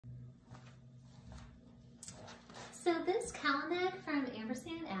So this Cowlneck from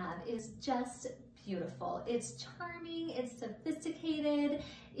Ampersand Ave is just beautiful. It's charming, it's sophisticated,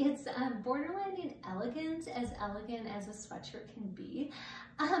 it's borderline elegant as a sweatshirt can be.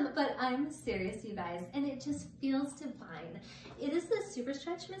 But I'm serious, you guys, and it just feels divine. It is the super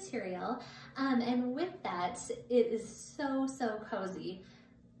stretch material, and with that, it is so cozy.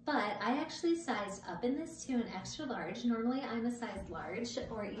 But I actually sized up in this to an extra large. Normally I'm a size large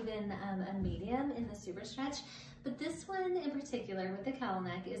or even a medium in the super stretch, but this one in particular with the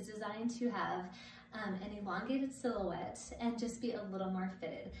Cowlneck is designed to have an elongated silhouette and just be a little more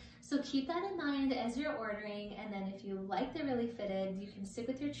fitted. So keep that in mind as you're ordering, and then if you like the really fitted, you can stick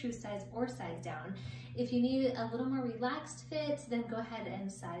with your true size or size down. If you need a little more relaxed fit, then go ahead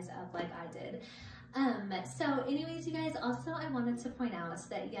and size up like I did. So anyways, you guys, also I wanted to point out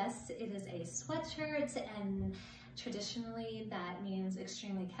that yes, it is a sweatshirt, and traditionally that means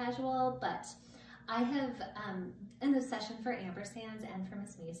extremely casual, but I have an obsession for ampersands and for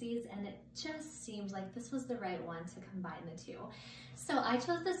Miss Macy's, and it just seemed like this was the right one to combine the two. So I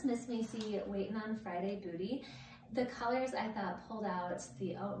chose this Miss Macy Waitin' on Friday booty. The colors I thought pulled out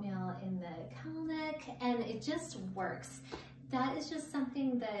the oatmeal in the Cowlneck, and it just works. That is just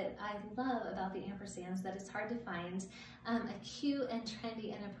something that I love about the ampersands, that it's hard to find a cute and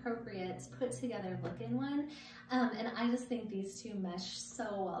trendy and appropriate put together look in one. And I just think these two mesh so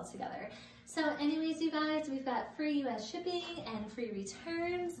well together. So anyways, you guys, we've got free US shipping and free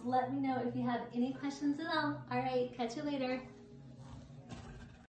returns. Let me know if you have any questions at all. All right, catch you later.